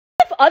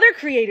if other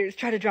creators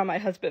try to draw my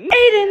husband?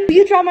 Aiden, will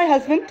you draw my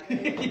husband?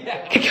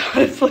 Yeah. God,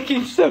 it's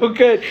looking so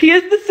good. He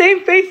has the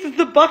same face as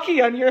the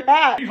Bucky on your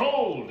hat.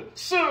 Behold,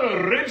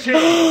 Sir Richard.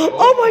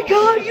 Oh my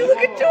God, you look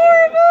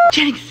adorable.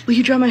 Jennings, will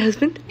you draw my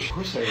husband? Of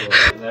course I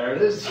will. There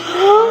it is.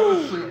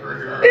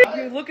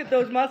 You look at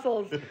those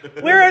muscles.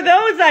 Where are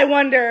those, I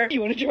wonder?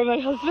 You want to draw my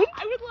husband?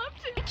 I would love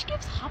to. Which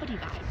gives Hobbity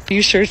vibes. Are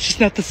you sure it's just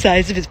not the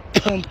size of his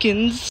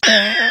pumpkins?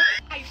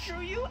 I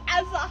drew you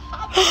as a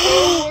Hobbit.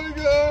 Oh my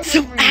God.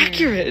 So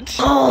accurate.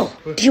 Oh,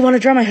 do you want to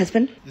draw my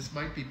husband? This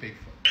might be Bigfoot.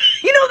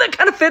 You know, that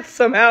kind of fits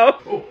somehow.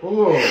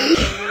 Oh.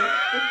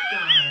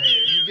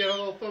 You get a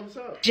little thumbs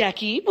up.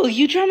 Jackie, will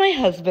you draw my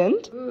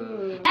husband?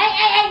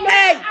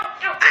 Hey!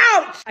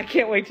 Ouch! I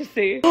can't wait to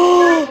see.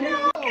 Oh,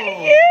 look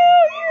at you!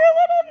 You're a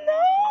little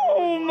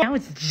gnome. Now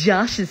it's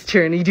Josh's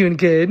turn. Are you doing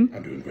good?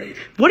 I'm doing great.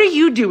 What are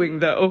you doing,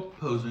 though?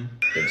 Posing.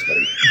 Thanks,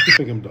 buddy. I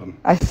think I'm done.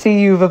 I see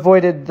you've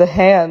avoided the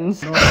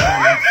hands.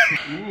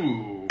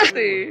 Ooh.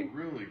 See.